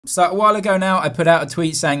So a while ago now, I put out a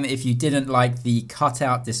tweet saying that if you didn't like the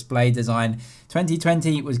cutout display design,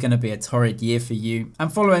 2020 was going to be a torrid year for you.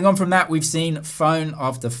 And following on from that, we've seen phone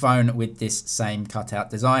after phone with this same cutout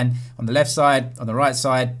design on the left side, on the right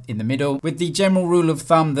side, in the middle, with the general rule of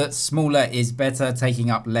thumb that smaller is better, taking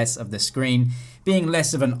up less of the screen, being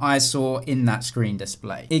less of an eyesore in that screen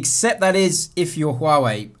display. Except that is if you're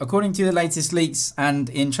Huawei. According to the latest leaks, and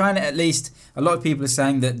in China at least, a lot of people are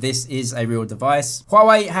saying that this is a real device.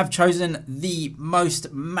 Huawei have chosen the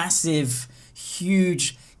most massive,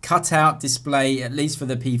 huge cutout display, at least for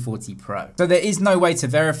the P40 Pro. So there is no way to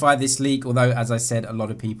verify this leak, although as I said, a lot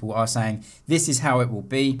of people are saying this is how it will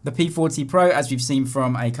be. The P40 Pro, as we've seen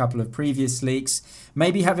from a couple of previous leaks,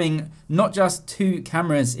 maybe having not just two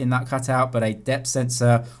cameras in that cutout, but a depth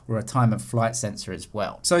sensor or a time of flight sensor as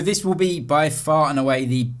well. So this will be by far and away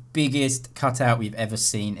the biggest cutout we've ever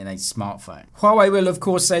seen in a smartphone. Huawei will of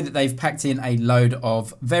course say that they've packed in a load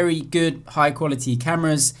of very good high quality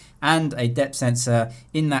cameras and a depth sensor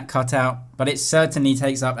in that cutout, but it certainly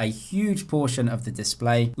takes up a huge portion of the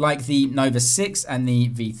display, like the Nova 6 and the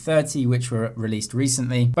V30, which were released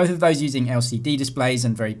recently. Both of those using LCD displays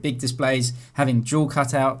and very big displays, having dual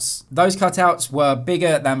cutouts. Those cutouts were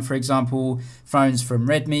bigger than, for example, phones from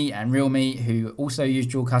Redmi and Realme, who also use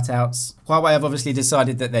dual cutouts. Huawei have obviously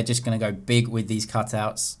decided that they're just going to go big with these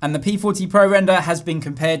cutouts. And the P40 Pro render has been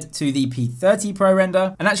compared to the P30 Pro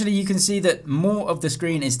render. And actually you can see that more of the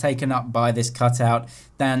screen is taken up by this cutout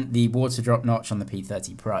than the water drop notch on the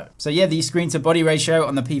P30 Pro. So yeah, the screen to body ratio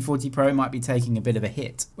on the P40 Pro might be taking a bit of a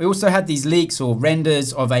hit. We also had these leaks or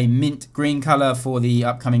renders of a mint green color for the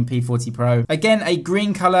upcoming P40 Pro. Again, a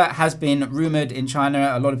green color has been rumored in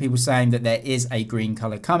China. A lot of people saying that there is a green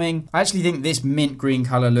color coming. I actually think this mint green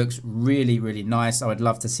color looks really, really nice. I would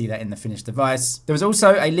love to see that in the finished device. There was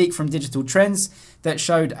also a leak from Digital Trends that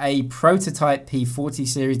showed a prototype P40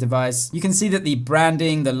 series device. You can see that the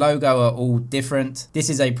branding, the logo are all different. This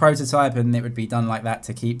is a prototype and it would be done like that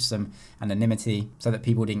to keep some anonymity so that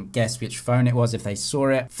people didn't guess which phone it was if they saw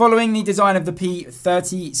it. Following the design of the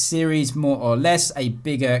P30 series, more or less, a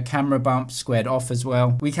bigger camera bump squared off as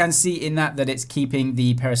well. We can see in that it's keeping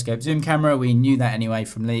the periscope zoom camera. We knew that anyway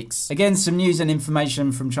from leaks. Again, some news and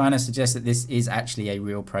information from China suggests that this is actually a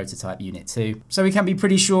real prototype unit too. So we can be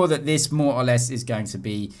pretty sure that this more or less is going to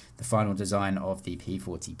be the final design of the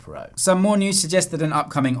P40 Pro. Some more news suggests that an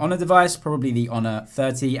upcoming Honor device, probably the Honor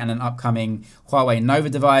 30, and an upcoming Huawei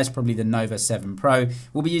Nova device, probably the Nova 7 Pro,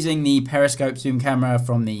 will be using the periscope zoom camera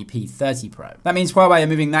from the P30 Pro. That means Huawei are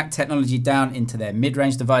moving that technology down into their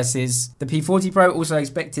mid-range devices. The P40 Pro also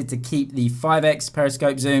expected to keep the 5x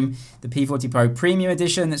periscope zoom. The P40 Pro Premium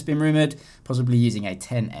Edition that's been rumored, possibly using a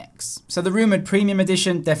 10x. So the rumored Premium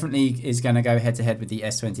Edition definitely is going to go head-to-head with the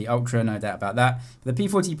S20 Ultra, no doubt about that. But the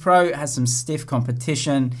P40 Pro has some stiff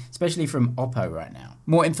competition, especially from Oppo right now.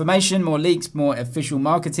 More information, more leaks, more official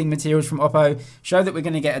marketing materials from Oppo show that we're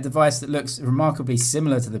going to get a device that looks remarkably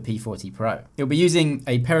similar to the P40 Pro. It'll be using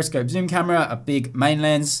a periscope zoom camera, a big main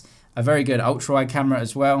lens, a very good ultra-wide camera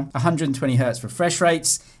as well, 120 Hz refresh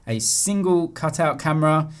rates, a single cutout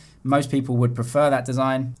camera, most people would prefer that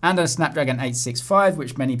design, and a Snapdragon 865,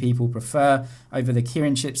 which many people prefer over the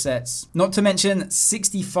Kirin chipsets. Not to mention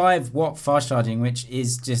 65-watt fast charging, which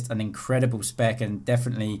is just an incredible spec and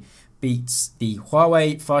definitely beats the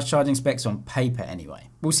Huawei fast charging specs on paper anyway.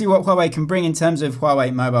 We'll see what Huawei can bring in terms of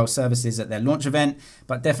Huawei mobile services at their launch event,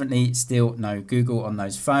 but definitely still no Google on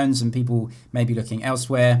those phones and people may be looking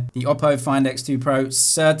elsewhere. The Oppo Find X2 Pro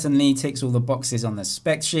certainly ticks all the boxes on the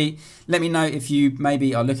spec sheet. Let me know if you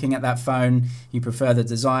maybe are looking at that phone, you prefer the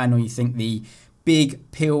design, or you think the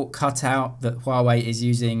big pill cutout that Huawei is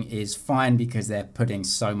using is fine because they're putting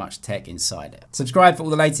so much tech inside it. Subscribe for all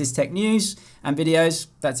the latest tech news and videos.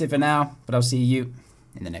 That's it for now, but I'll see you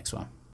in the next one.